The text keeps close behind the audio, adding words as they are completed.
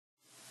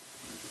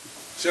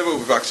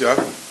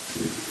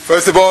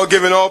First of all,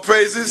 giving all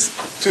praises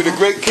to the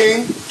great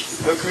King,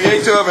 the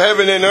creator of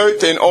heaven and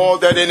earth and all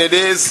that in it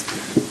is.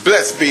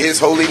 Blessed be his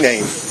holy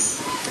name.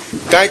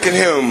 Thanking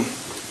him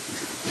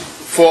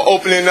for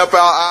opening up our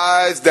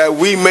eyes that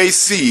we may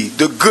see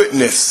the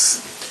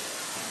goodness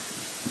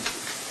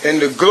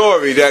and the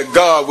glory that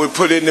God would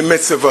put in the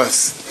midst of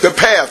us, the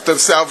path of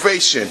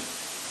salvation,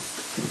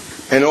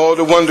 and all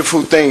the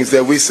wonderful things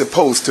that we're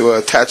supposed to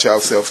attach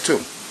ourselves to.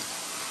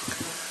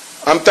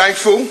 I'm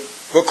thankful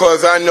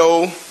because I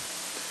know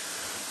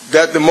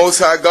that the Most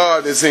High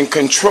God is in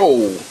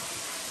control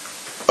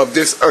of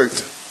this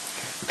earth.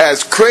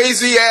 As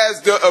crazy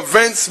as the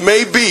events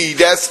may be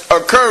that's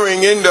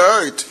occurring in the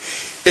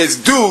earth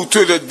is due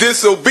to the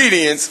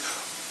disobedience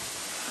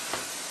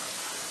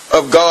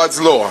of God's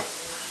law.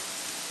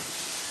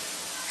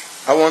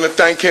 I want to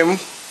thank him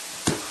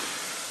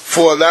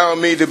for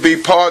allowing me to be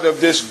part of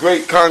this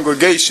great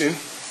congregation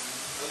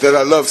that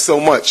I love so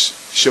much,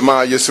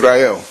 Shema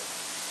Yisrael.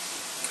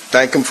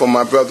 Thank him for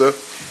my brother,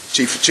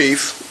 Chief of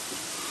Chief,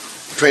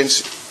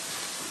 Prince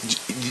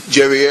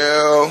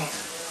Jeriel,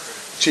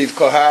 Chief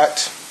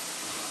Kohat,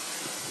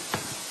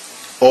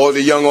 all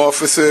the young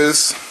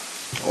officers,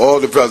 all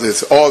the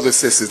brothers, all the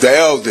sisters, the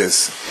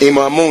elders,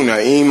 Ima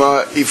Muna,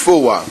 Ima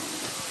Ifua,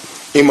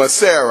 Ima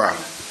Sarah,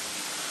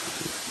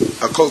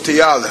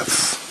 Akoti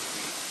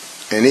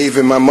Aleph, and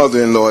even my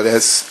mother-in-law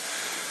that's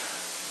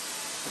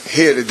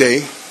here today.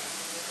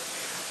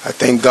 I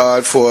thank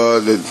God for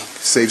the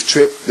safe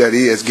trip that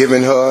he has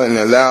given her and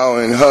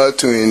allowing her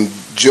to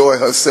enjoy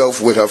herself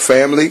with her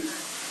family.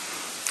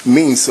 It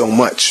means so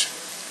much.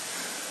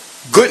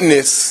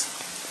 Goodness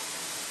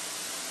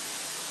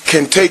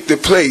can take the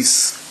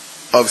place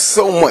of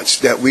so much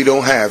that we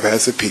don't have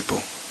as a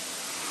people.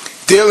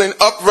 Dealing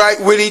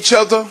upright with each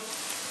other,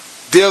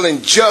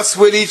 dealing just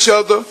with each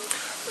other,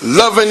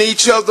 loving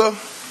each other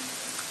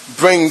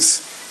brings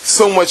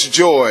so much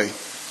joy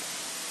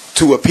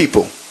to a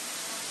people.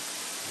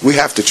 We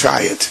have to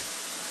try it.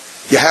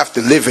 You have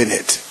to live in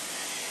it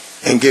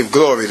and give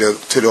glory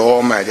to the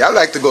Almighty. I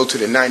like to go to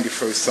the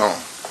 91st Psalm.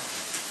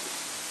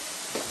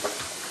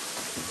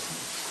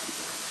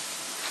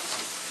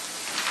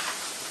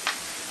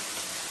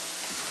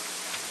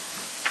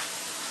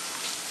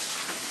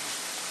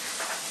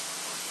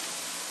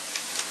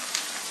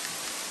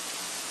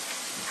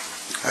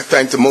 I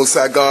thank the Most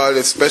High God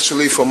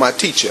especially for my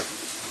teacher,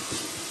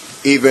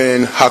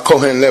 even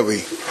HaKohen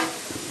Levi.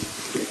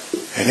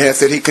 And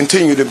ask that he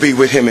continue to be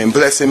with him and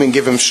bless him and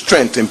give him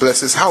strength and bless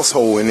his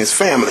household and his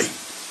family.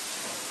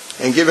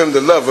 And give him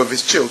the love of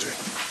his children.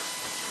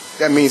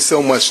 That means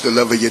so much, the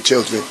love of your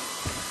children.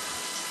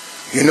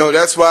 You know,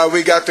 that's why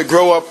we got to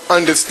grow up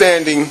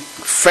understanding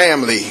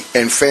family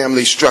and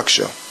family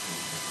structure.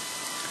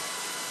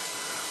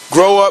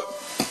 Grow up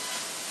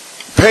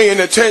paying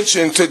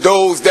attention to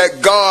those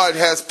that God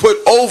has put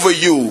over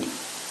you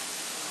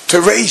to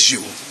raise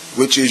you,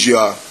 which is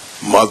your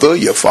mother,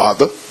 your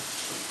father.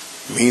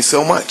 Means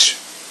so much.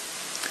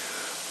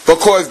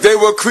 Because they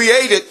were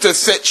created to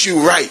set you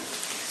right.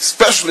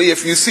 Especially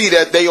if you see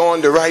that they are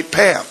on the right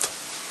path.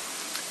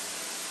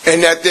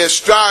 And that they're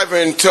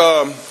striving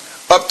to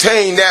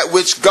obtain that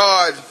which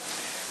God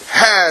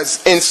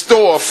has in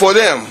store for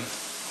them.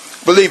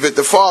 Believe it,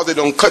 the Father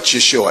don't cut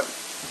you short.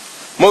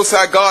 Most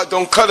High God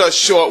don't cut us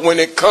short when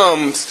it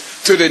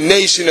comes to the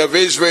nation of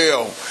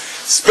Israel.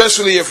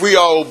 Especially if we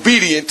are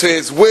obedient to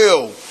his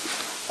will.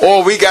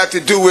 All we got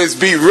to do is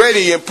be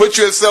ready and put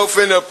yourself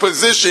in a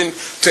position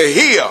to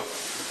hear.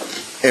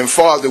 And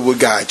Father will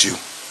guide you.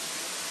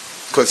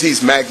 Because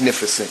he's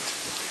magnificent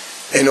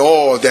in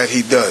all that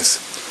he does.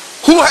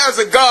 Who has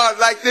a God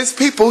like this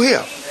people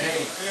here?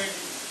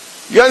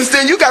 You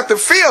understand? You got to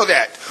feel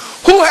that.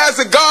 Who has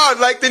a God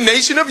like the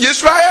nation of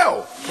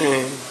Israel?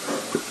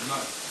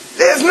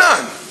 There's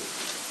none.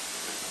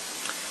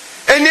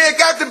 And there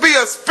got to be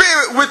a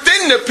spirit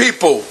within the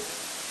people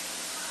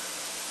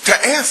to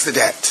answer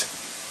that.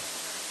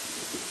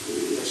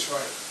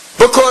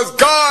 Because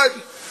God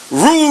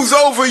rules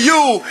over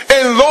you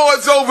and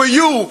lords over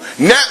you,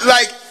 not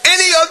like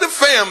any other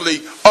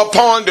family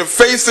upon the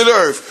face of the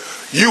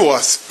earth. You are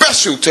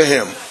special to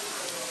him.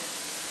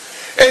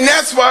 And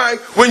that's why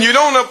when you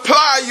don't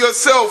apply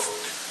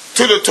yourself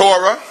to the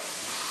Torah,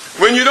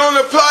 when you don't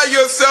apply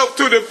yourself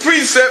to the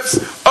precepts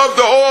of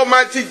the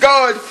Almighty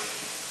God,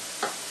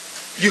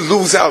 you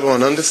lose out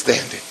on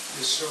understanding.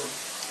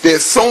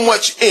 There's so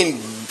much in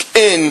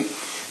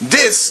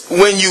this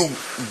when you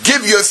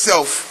give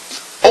yourself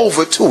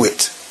over to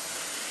it.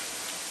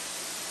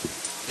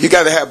 You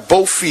got to have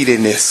both feet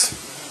in this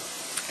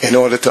in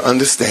order to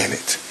understand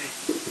it.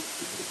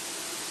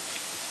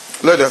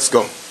 Let us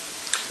go.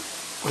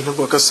 In the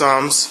book of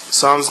Psalms,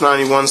 Psalms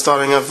 91,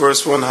 starting at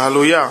verse 1.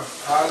 Hallelujah.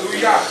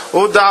 Hallelujah.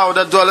 O thou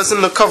that dwellest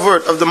in the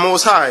covert of the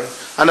Most High,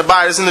 and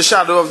abidest in the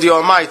shadow of the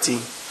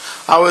Almighty,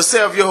 I will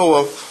say of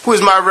Jehovah, who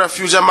is my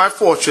refuge and my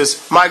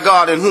fortress, my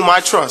God in whom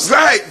I trust.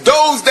 Right.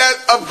 Those that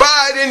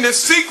abide in the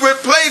secret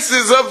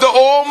places of the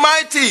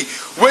Almighty.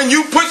 When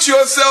you put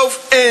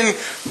yourself in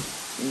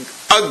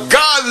a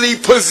godly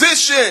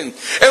position.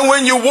 And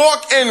when you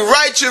walk in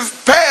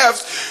righteous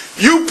paths,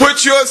 you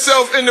put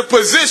yourself in the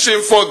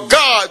position for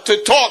God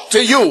to talk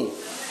to you.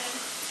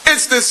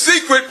 It's the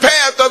secret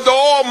path of the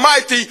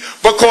Almighty,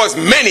 because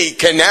many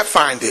cannot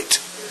find it.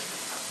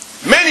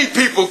 Many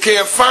people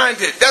can't find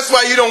it. That's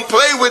why you don't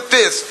play with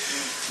this.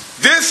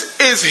 This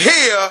is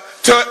here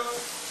to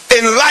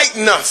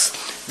enlighten us.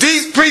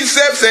 These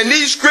precepts and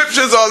these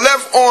scriptures are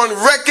left on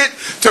record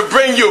to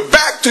bring you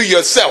back to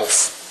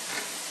yourself.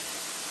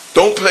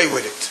 Don't play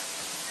with it.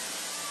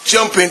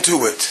 Jump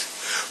into it.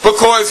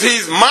 Because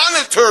he's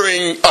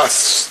monitoring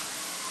us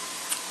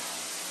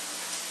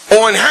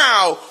on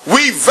how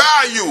we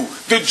value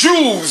the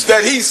Jews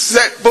that he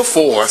set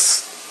before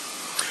us.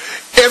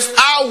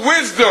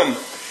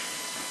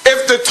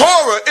 If the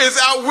Torah is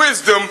our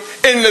wisdom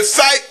in the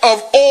sight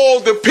of all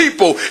the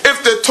people,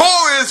 if the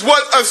Torah is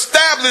what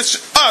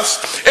established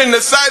us in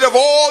the sight of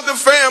all the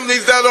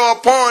families that are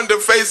upon the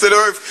face of the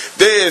earth,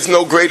 there is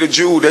no greater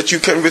Jew that you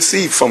can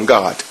receive from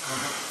God.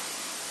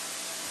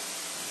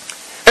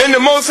 And the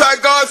Most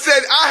High God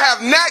said, I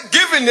have not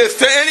given this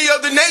to any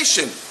other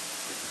nation.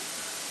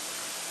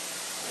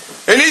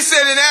 And he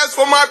said, and as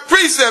for my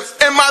precepts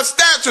and my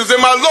statutes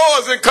and my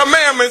laws and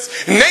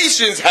commandments,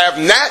 nations have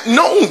not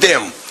known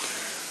them.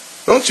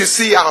 Don't you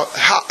see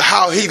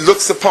how he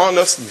looks upon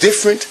us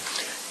different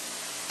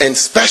and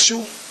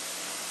special?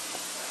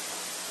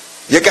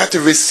 You got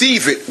to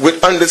receive it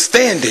with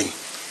understanding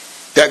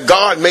that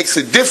God makes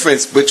a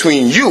difference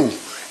between you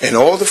and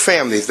all the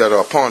families that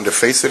are upon the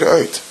face of the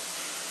earth.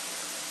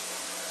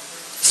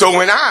 So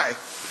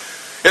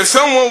if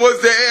someone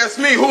was to ask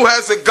me who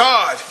has a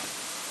God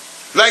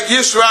like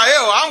Israel,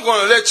 I'm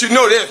going to let you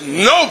know there's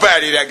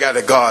nobody that got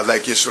a God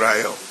like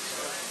Israel.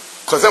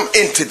 Because I'm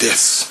into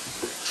this.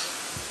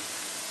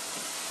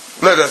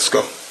 Let us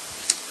go.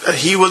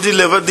 He will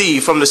deliver thee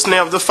from the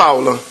snare of the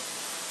fowler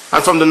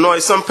and from the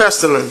noisome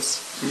pestilence.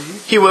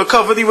 He will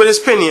cover thee with his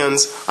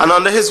pinions, and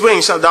under his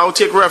wings shalt thou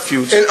take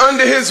refuge. And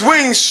under his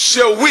wings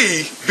shall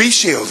we be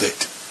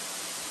shielded.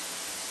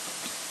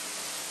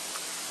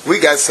 We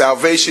got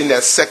salvation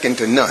that's second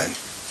to none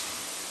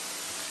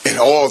in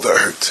all the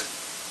earth.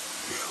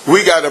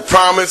 We got a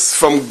promise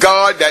from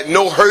God that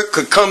no hurt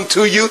could come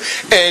to you.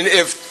 And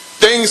if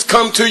things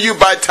come to you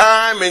by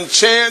time and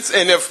chance,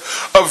 and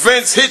if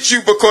events hit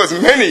you, because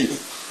many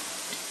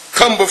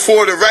come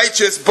before the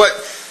righteous, but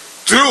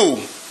through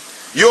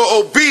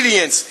your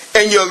obedience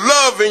and your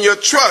love and your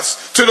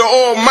trust to the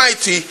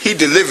Almighty, he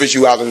delivers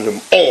you out of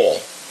them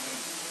all.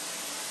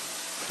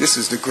 This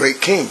is the great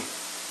King.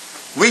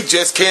 We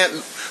just can't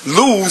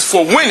lose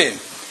for winning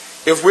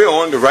if we're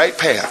on the right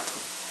path.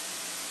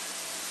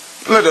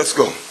 Let us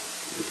go.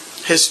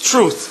 His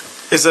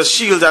truth is a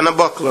shield and a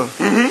buckler.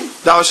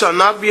 Thou shalt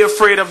not be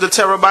afraid of the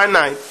terror by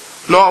night,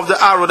 nor of the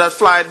arrow that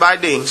flieth by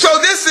day. So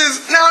this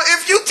is, now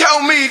if you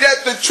tell me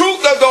that the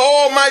truth of the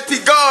Almighty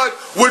God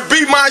would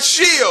be my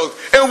shield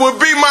and would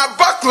be my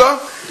buckler,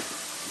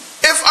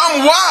 if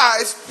I'm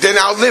wise, then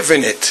I'll live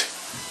in it.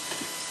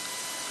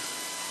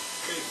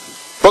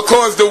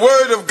 Because the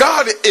word of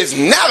God is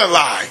not a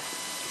lie.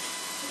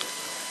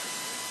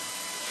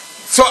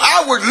 So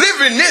I would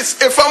live in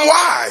this if I'm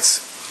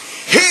wise.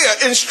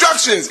 Hear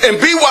instructions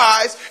and be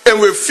wise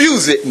and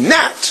refuse it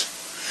not.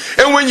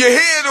 And when you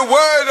hear the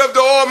word of the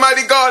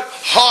Almighty God,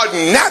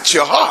 harden not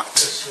your heart.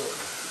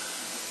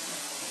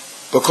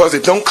 Because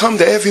it don't come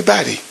to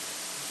everybody.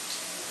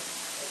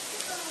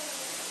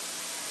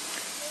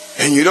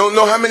 And you don't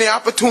know how many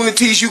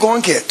opportunities you're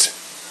going to get.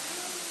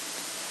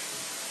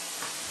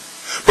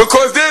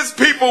 Because there's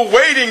people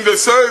waiting to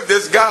serve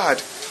this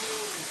God.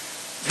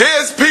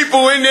 There's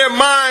people in their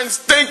minds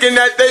thinking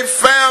that they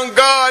found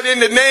God in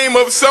the name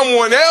of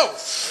someone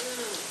else.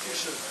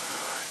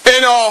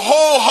 And are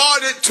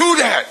wholehearted to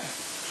that.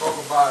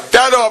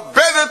 That are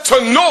better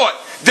to naught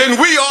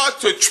than we are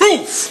to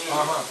truth.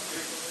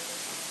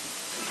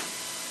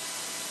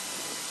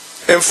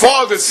 And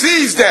Father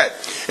sees that.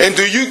 And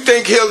do you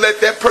think he'll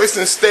let that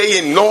person stay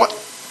in naught?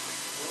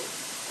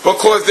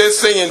 Because they're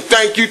saying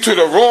thank you to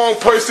the wrong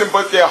person,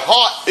 but their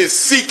heart is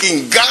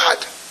seeking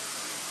God.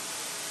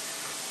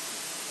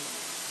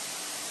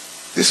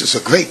 This is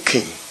a great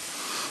King.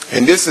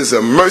 And this is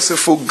a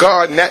merciful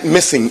God, not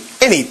missing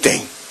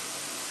anything.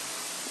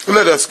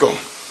 Let us go.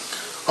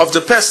 Of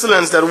the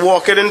pestilence that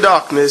walketh in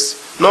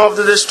darkness, nor of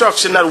the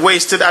destruction that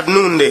wasteth at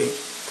noonday.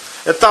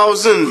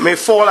 1,000 may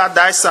fall at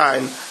thy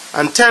side,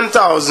 and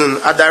 10,000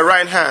 at thy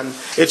right hand.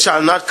 It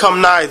shall not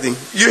come nigh thee.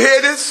 You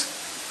hear this?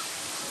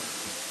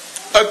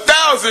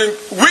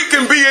 1,000, we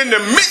can be in the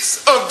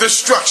midst of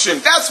destruction.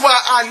 That's why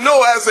I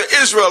know as an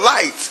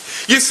Israelite,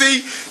 you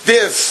see,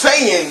 there's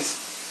sayings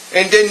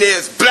and then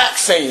there's black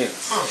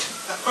sayings.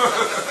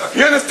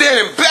 You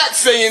understand? And black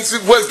sayings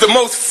was the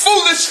most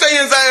foolish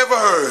sayings I ever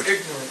heard.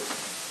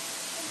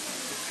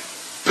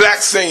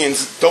 Black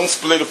sayings, don't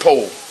split a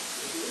pole.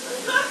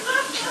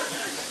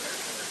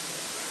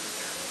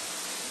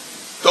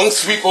 Don't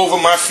sweep over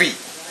my feet.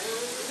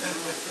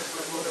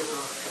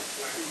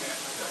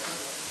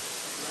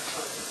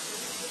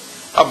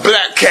 A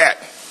black cat.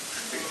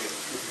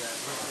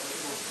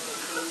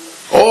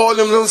 All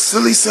them little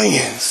silly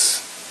sayings.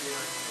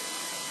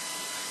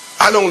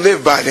 I don't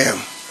live by them.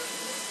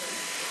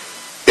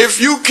 If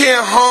you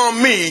can't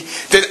harm me,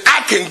 then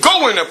I can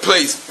go in a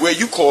place where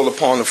you call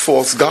upon a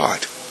false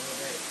god.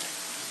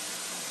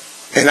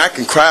 And I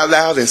can cry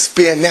loud and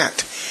spare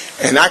not.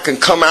 And I can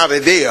come out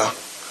of there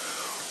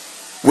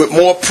with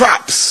more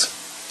props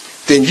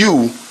than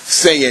you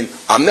saying,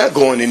 I'm not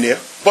going in there.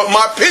 But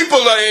my people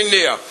are in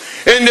there.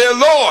 And they're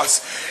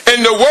lost.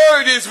 And the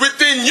word is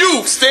within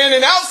you,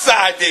 standing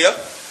outside there.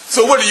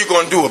 So what are you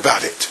going to do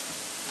about it?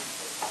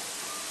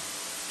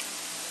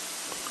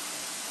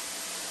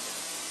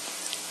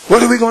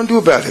 What are we going to do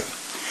about it?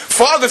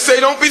 Father say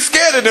don't be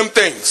scared of them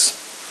things.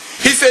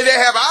 He said they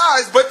have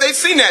eyes, but they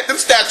see not. Them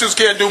statues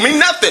can't do me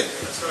nothing.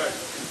 That's right.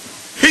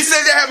 He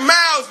said they have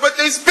mouths, but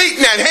they speak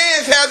not.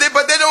 Hands have they,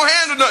 but they don't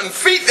handle nothing.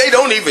 Feet, they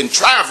don't even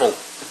travel.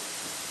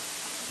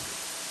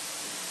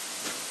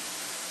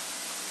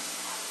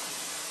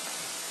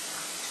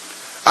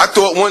 I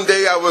thought one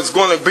day I was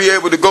going to be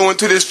able to go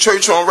into this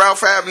church on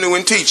Ralph Avenue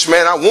and teach.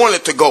 Man, I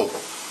wanted to go.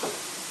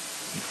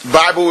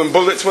 Bible and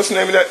Bullets. What's the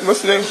name of that?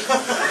 What's the name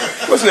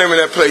of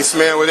that place,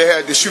 man, where they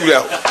had the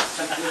shootout?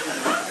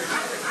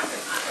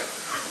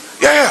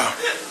 Yeah.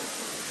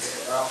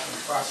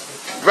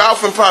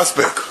 Ralph and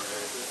Prospect.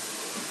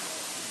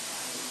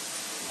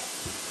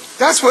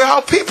 That's where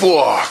our people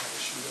are.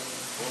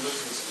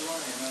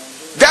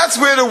 That's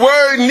where the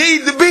word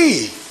need to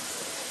be.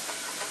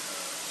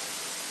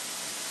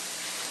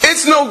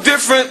 It's no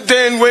different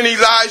than when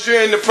Elijah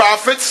and the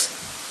prophets,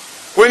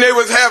 when they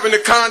was having the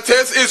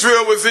contest,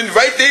 Israel was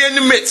right there in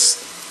the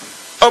midst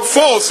of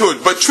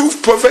falsehood, but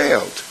truth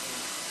prevailed.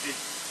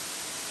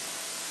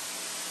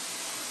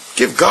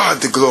 Give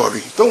God the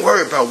glory. Don't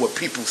worry about what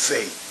people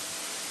say.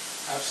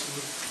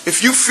 Absolutely.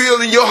 If you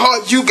feel in your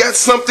heart you got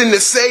something to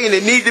say and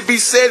it need to be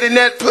said in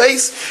that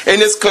place,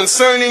 and it's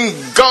concerning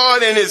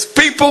God and his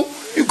people,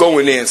 you go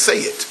in there and say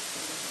it.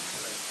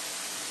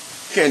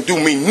 Can't do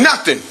me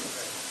nothing.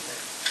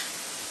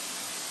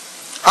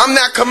 I'm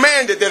not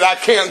commanded that I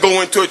can't go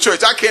into a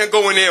church. I can't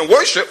go in there and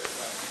worship.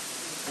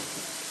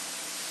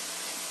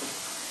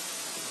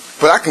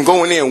 But I can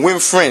go in there and win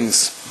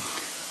friends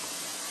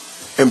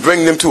and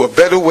bring them to a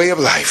better way of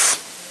life.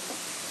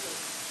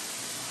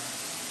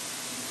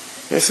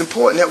 And it's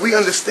important that we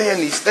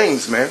understand these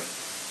things, man.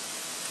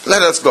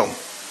 Let us go.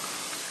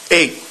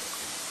 8.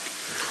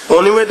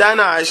 Only with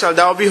thine eyes shalt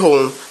thou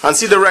behold and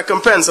see the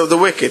recompense of the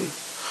wicked.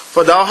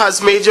 For thou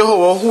hast made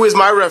Jehovah, who is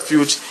my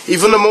refuge,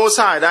 even the Most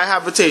High, thy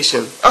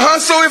habitation.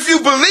 So if you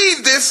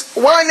believe this,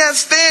 why not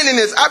stand in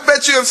this? I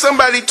bet you if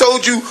somebody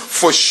told you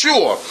for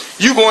sure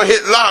you're going to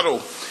hit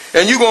lotto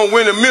and you're going to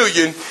win $1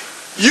 million,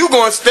 you're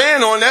going to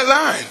stand on that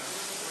line.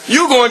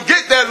 You're going to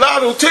get that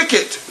lotto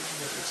ticket.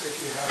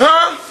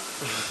 Huh?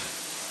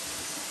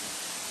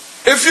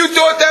 If you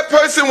thought that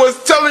person was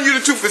telling you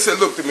the truth and said,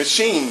 look, the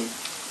machine,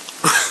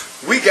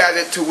 we got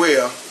it to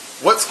where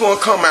what's going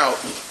to come out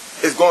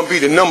is going to be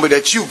the number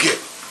that you get.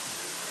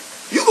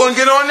 You're going to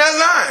get on that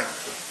line.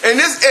 And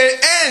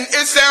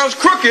it sounds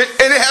crooked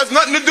and it has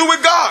nothing to do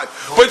with God.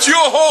 But you'll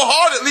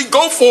wholeheartedly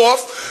go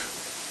forth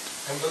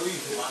and believe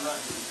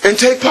it and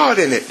take part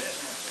in it.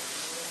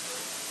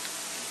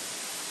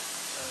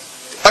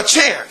 A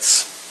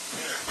chance.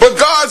 But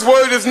God's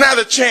word is not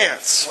a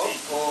chance.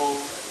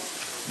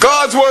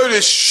 God's word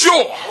is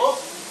sure.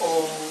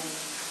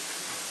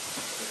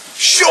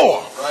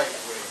 Sure.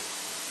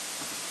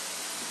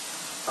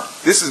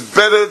 This is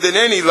better than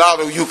any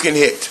lotto you can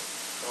hit.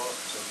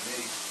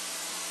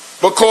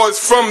 Because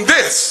from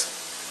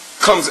this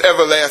comes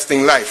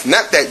everlasting life.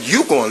 Not that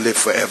you're going to live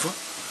forever.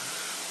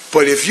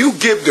 But if you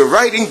give the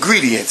right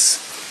ingredients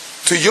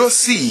to your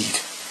seed,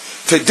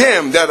 to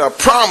them that are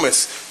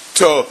promised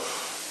to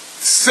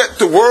set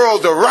the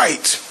world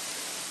aright,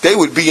 they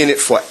would be in it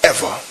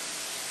forever.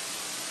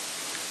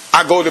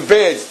 I go to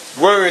bed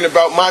worrying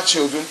about my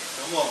children.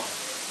 Come on.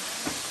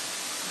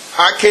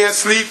 I can't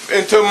sleep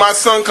until my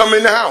son come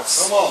in the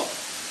house. Come on.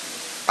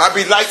 I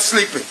be light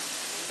sleeping.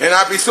 And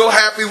I be so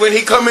happy when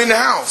he come in the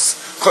house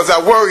because I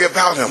worry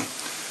about him.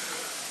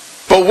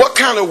 But what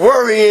kind of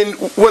worrying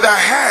would I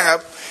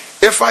have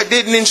if I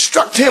didn't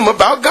instruct him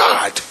about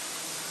God?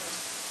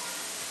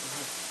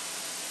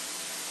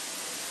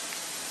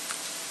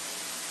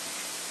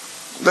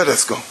 Let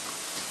us go.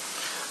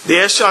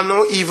 There shall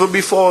no evil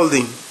befall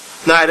thee,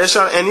 neither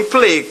shall any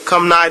plague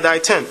come nigh thy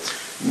tent.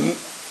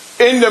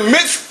 In the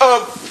midst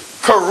of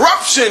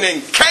corruption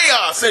and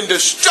chaos and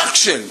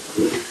destruction,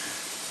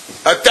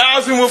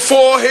 1,000 will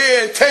fall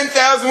here and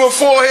 10,000 will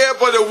fall here,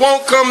 but it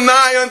won't come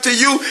nigh unto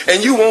you,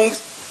 and you won't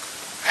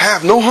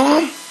have no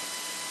harm.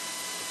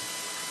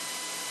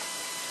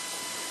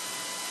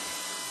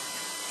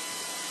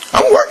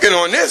 I'm working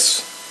on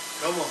this.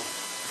 Come on.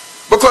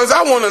 Because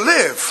I want to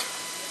live.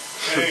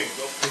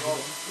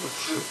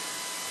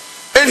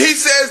 And he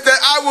says that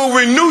I will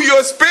renew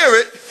your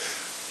spirit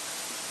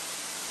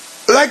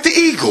like the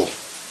eagle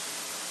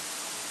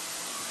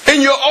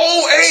in your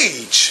old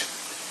age.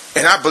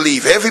 And I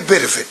believe every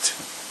bit of it.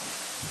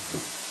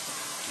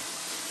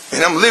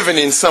 And I'm living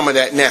in some of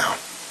that now.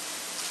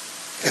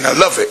 And I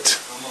love it.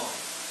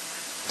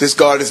 This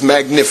God is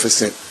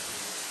magnificent.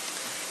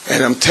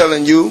 And I'm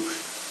telling you,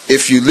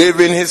 if you live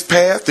in his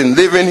path and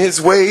live in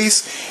his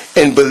ways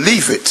and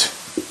believe it,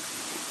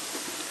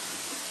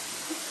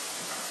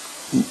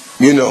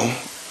 you know,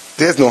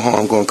 there's no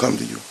harm going to come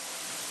to you.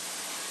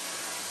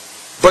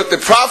 But the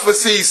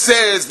prophecy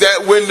says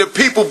that when the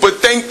people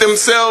bethink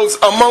themselves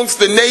amongst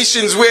the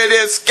nations where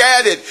they're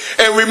scattered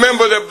and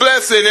remember the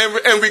blessing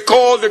and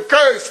recall the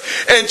curse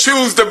and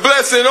choose the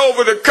blessing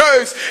over the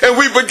curse, and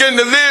we begin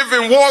to live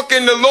and walk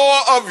in the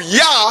law of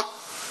Yah,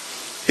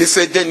 he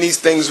said then these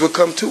things will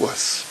come to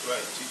us.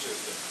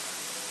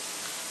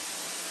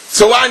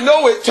 So I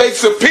know it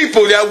takes a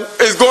people that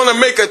is going to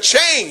make a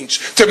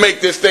change to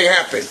make this thing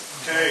happen.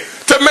 Okay.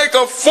 To make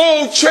a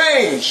full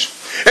change.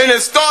 And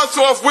it starts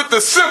off with the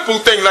simple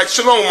thing like,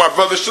 shalom my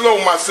brother,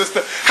 shalom my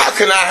sister. How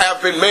can I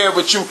have been mad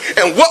with you?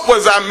 And what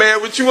was I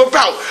mad with you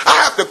about? I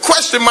have to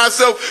question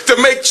myself to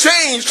make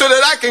change so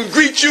that I can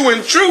greet you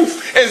in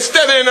truth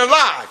instead of in a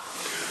lie.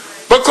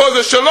 Because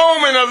a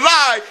shalom and a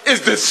lie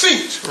is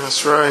deceit.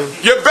 That's right.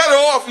 You're better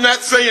off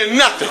not saying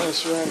nothing.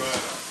 That's right.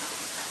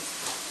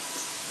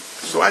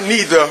 So I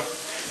need to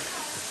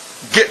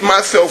get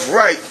myself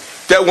right,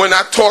 that when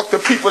I talk to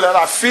people that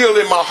I feel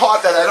in my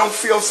heart that I don't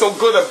feel so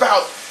good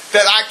about,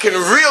 that I can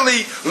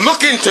really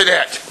look into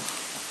that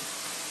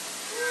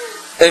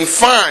and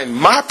find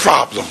my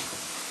problem.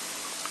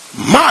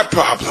 My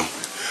problem.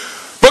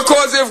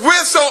 Because if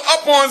we're so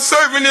up on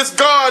serving this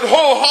God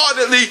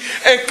wholeheartedly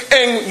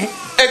and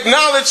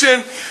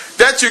acknowledging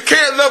that you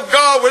can't love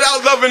God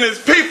without loving his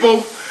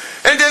people,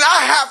 and then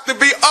I have to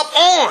be up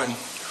on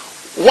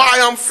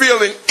why I'm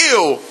feeling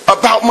ill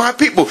about my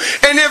people.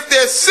 And if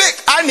they're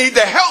sick, I need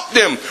to help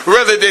them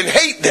rather than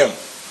hate them.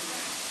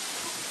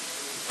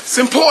 It's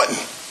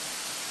important.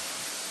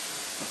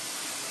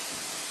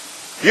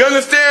 You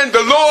understand?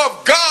 The law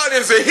of God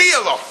is a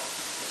healer.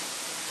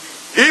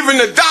 Even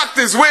the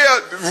doctors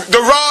wear the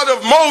rod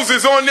of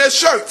Moses on their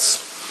shirts,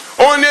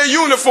 on their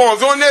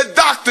uniforms, on their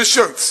doctor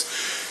shirts.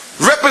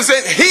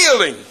 Represent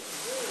healing.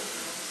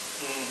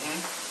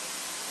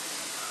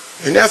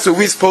 And that's what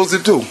we're supposed to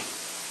do.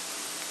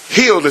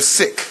 Heal the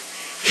sick.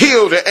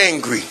 Heal the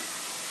angry.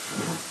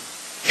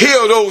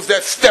 Heal those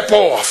that step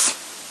off.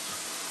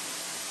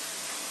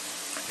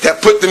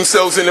 That put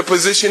themselves in a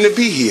position to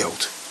be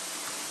healed.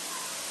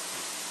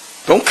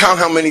 Don't count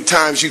how many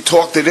times you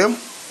talk to them.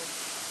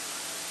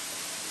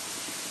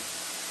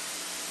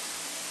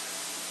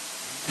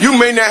 You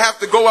may not have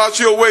to go out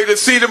your way to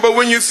see them, but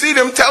when you see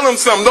them, tell them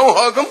something. Don't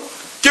hug them.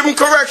 Give them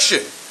correction.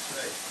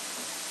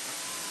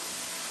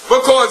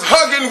 Because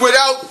hugging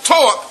without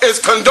talk is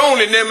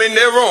condoning them in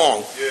their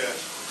wrong. Yeah.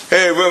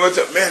 Hey, well,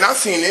 man, I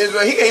seen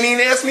Israel. He ain't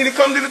even asked me to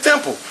come to the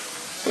temple.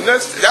 And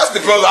that's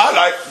the brother I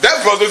like.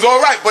 That brother's all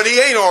right, but he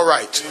ain't all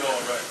right. He ain't all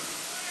right.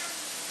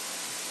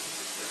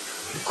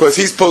 Because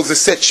he's supposed to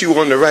set you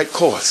on the right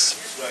course.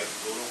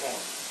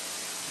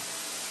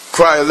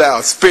 Cry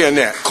aloud, spare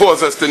not,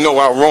 cause us to know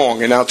our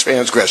wrong and our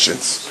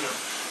transgressions.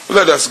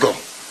 Let us go.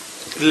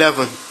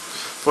 11.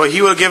 For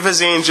he will give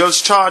his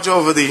angels charge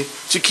over thee,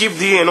 to keep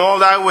thee in all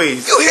thy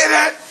ways. You hear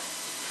that?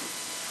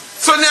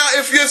 So now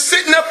if you're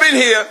sitting up in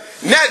here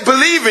not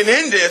believing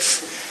in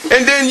this,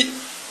 and then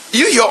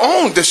you your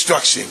own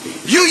destruction,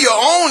 you your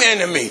own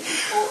enemy.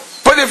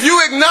 But if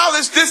you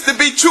acknowledge this to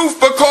be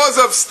truth because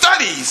of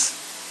studies,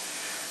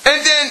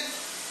 and then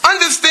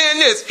understand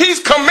this, he's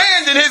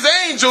commanding his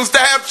angels to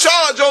have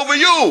charge over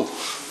you.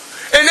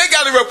 And they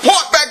got to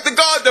report back to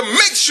God to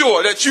make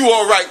sure that you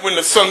all right when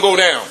the sun go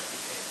down.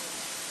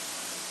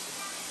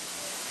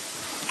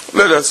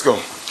 Let us go.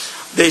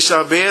 They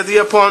shall bear thee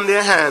upon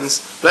their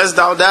hands, lest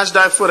thou dash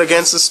thy foot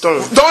against a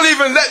stone. Don't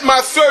even let my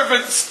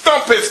servant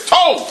stump his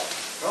toe.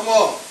 Come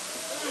on.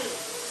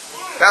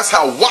 That's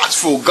how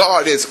watchful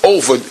God is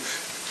over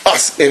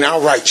us in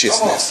our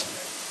righteousness.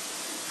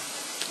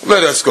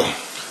 Let us go.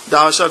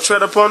 Thou shalt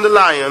tread upon the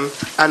lion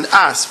and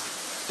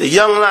asp, the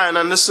young lion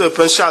and the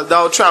serpent shalt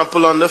thou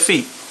trample on the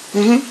feet.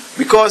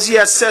 Because he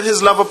has set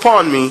his love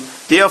upon me,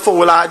 therefore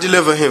will I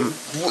deliver him.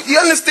 You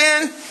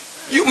understand?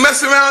 You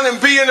mess around and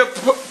be in a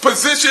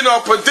position or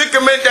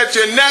predicament that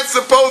you're not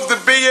supposed to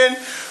be in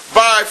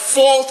by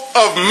fault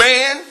of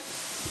man,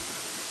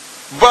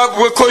 but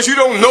because you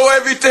don't know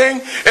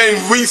everything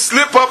and we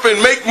slip up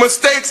and make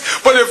mistakes.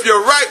 But if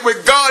you're right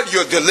with God,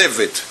 you're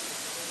delivered.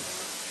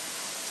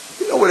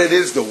 You know what it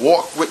is to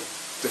walk with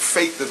the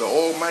faith of the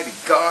Almighty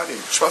God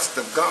and trust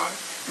of God?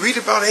 Read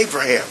about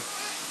Abraham.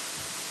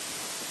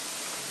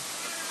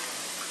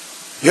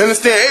 You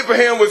understand?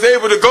 Abraham was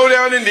able to go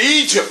down into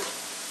Egypt.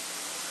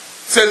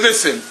 Said,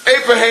 listen,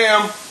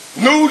 Abraham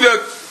knew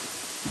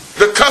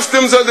the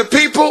customs of the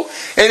people,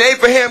 and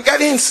Abraham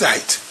got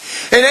insight.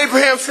 And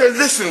Abraham said,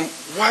 listen,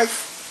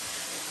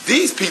 wife,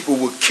 these people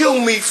would kill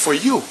me for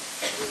you.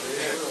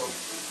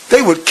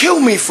 They would kill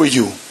me for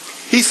you.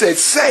 He said,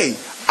 say,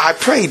 I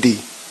pray thee,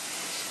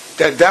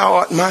 that thou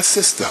art my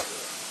sister.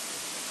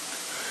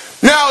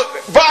 Now,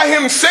 by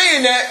him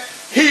saying that,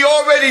 he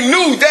already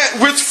knew that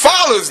which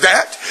follows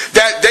that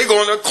they're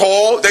going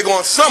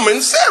to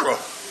summon Sarah.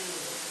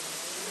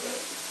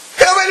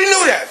 He already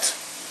knew that.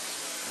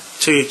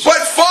 Teach.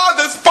 But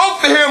Father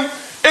spoke to him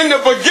in the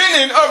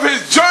beginning of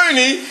his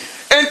journey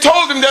and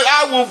told him that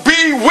I will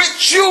be with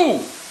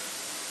you.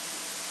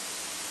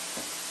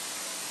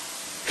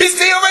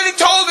 He already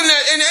told him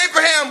that, and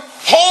Abraham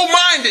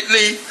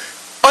wholeheartedly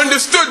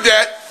understood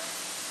that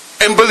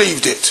and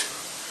believed it.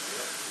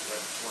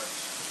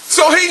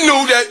 So he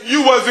knew that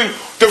you wasn't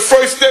the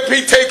first step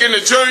he take in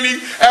the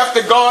journey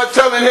after God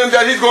telling him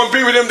that he's going to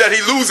be with him, that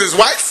he lose his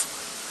wife.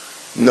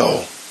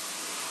 No,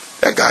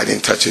 that guy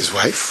didn't touch his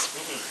wife.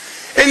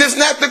 And it's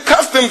not the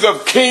customs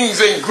of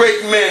kings and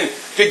great men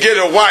to get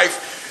a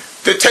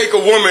wife, to take a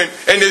woman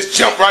and just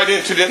jump right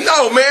into them.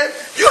 No, man,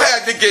 you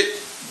had to get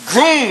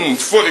groomed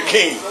for the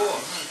king.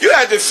 You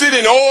had to sit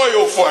in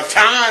oil for a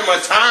time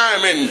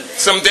and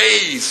some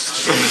days.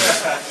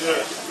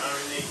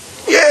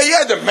 Yeah, you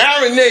had to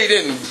marinate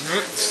and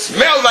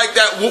smell like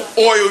that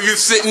oil you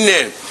sitting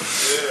in.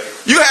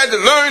 You had to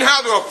learn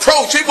how to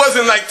approach. It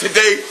wasn't like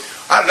today,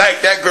 I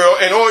like that girl,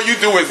 and all you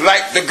do is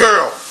like the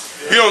girl.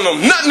 You don't know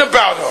nothing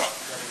about her.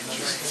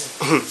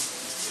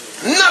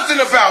 Nothing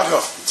about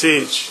her.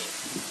 Teach.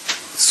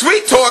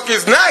 Sweet talk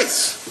is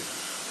nice,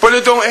 but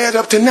it don't add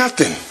up to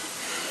nothing.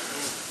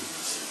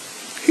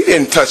 He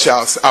didn't touch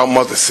our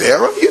mother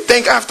Sarah. You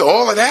think after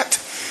all of that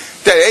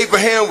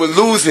Abraham would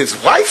lose his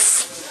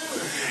wife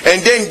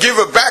and then give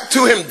her back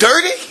to him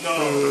dirty?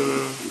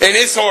 No. And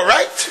it's all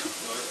right?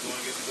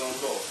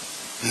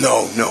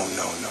 No.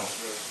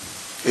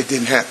 It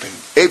didn't happen.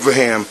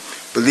 Abraham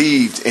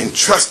believed and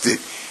trusted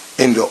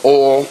in the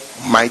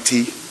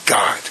Almighty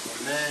God.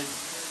 Amen.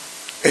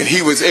 And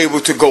he was able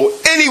to go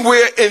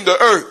anywhere in the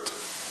earth.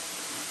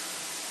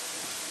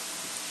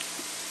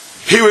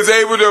 He was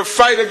able to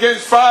fight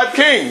against 5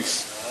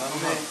 kings.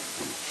 Amen.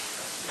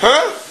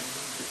 Huh?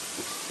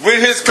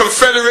 With his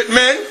Confederate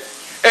men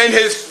and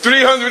his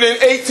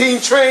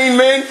 318 trained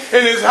men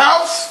in his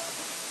house.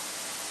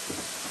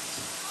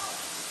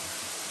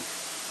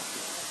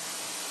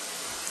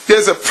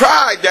 There's a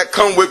pride that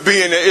comes with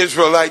being an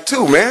Israelite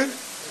too, man.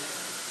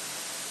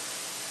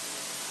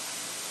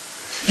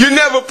 You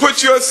never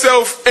put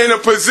yourself in a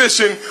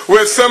position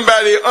where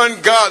somebody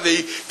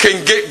ungodly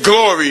can get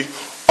glory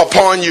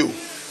upon you.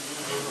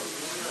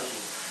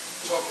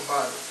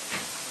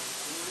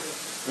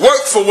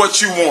 Work for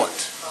what you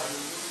want.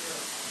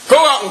 Go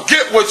out and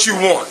get what you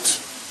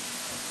want.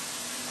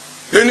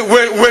 And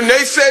when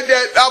they said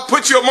that I'll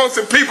put you amongst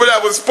the people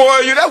that will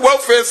spoil you, that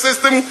welfare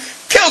system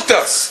killed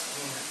us.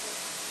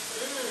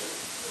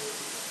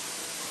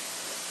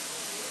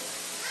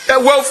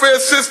 That welfare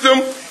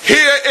system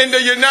here in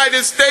the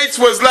United States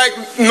was like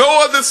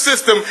no other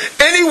system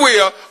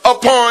anywhere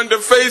upon the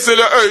face of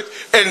the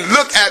earth. And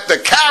look at the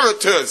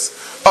characters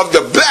of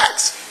the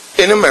blacks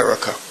in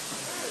America.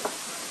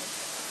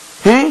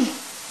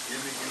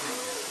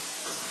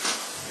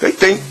 They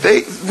think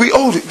we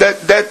owed it,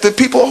 that the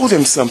people owed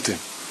him something.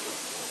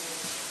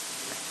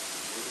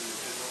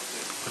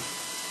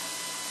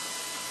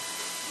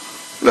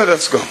 Let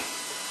us go.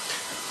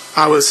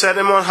 I will set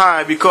him on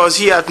high because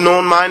he hath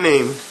known my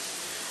name.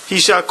 He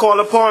shall call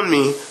upon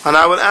me, and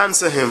I will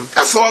answer him.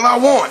 That's all I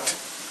want.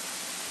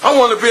 I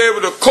want to be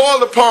able to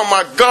call upon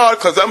my God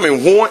because I'm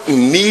in want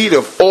and need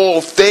of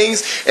all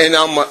things, and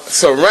I'm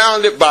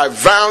surrounded by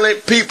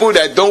violent people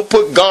that don't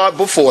put God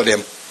before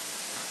them.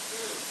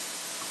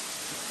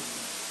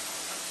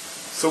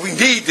 So we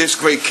need this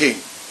great king.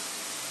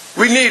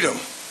 We need him.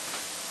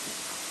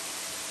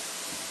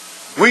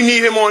 We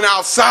need him on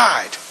our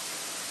side.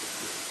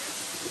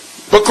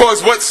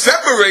 Because what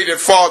separated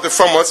Father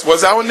from us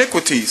was our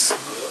iniquities.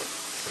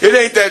 It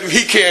ain't that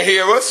he can't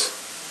hear us.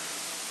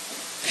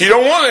 He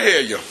don't want to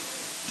hear you.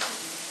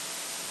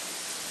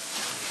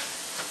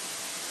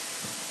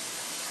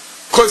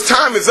 Because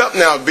time is up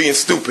now being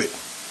stupid.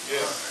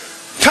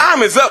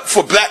 Time is up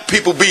for black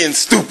people being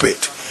stupid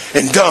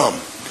and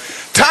dumb.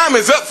 Time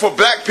is up for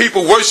black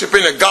people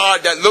worshiping a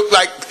God that looked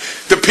like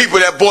the people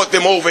that brought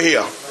them over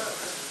here.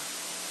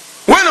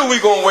 When are we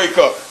going to wake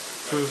up?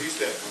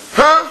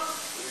 Huh?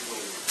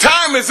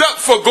 Time is up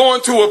for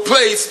going to a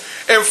place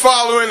and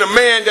following a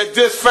man that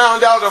just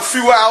found out a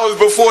few hours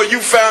before you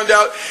found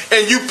out,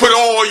 and you put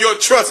all your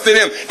trust in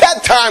him.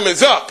 That time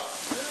is up.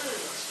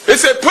 It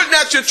said, put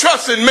not your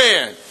trust in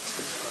man,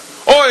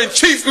 or in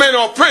chief men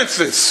or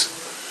princes.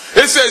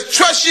 It says,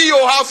 trust ye,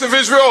 O house of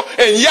Israel,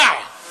 and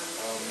Yah.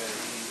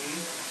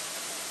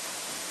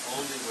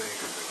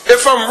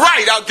 If I'm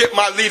right, I'll get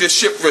my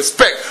leadership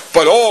respect.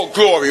 But all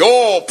glory,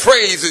 all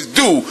praise is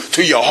due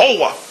to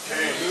Yehovah.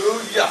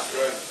 Hallelujah.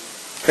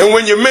 And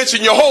when you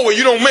mention Yehovah,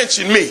 you don't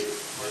mention me.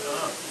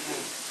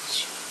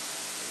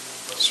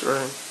 That's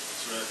right.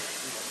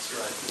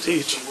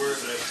 Teach.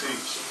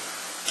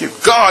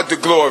 Give God the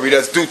glory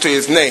that's due to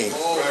his name.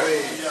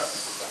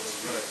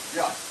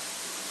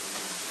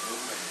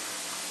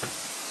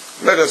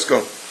 Let us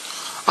go.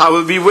 I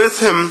will be with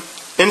him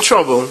in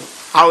trouble.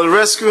 I will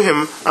rescue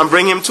him and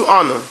bring him to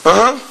honor.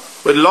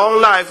 With long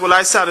life will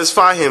I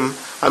satisfy him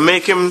and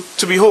make him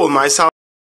to behold my salvation.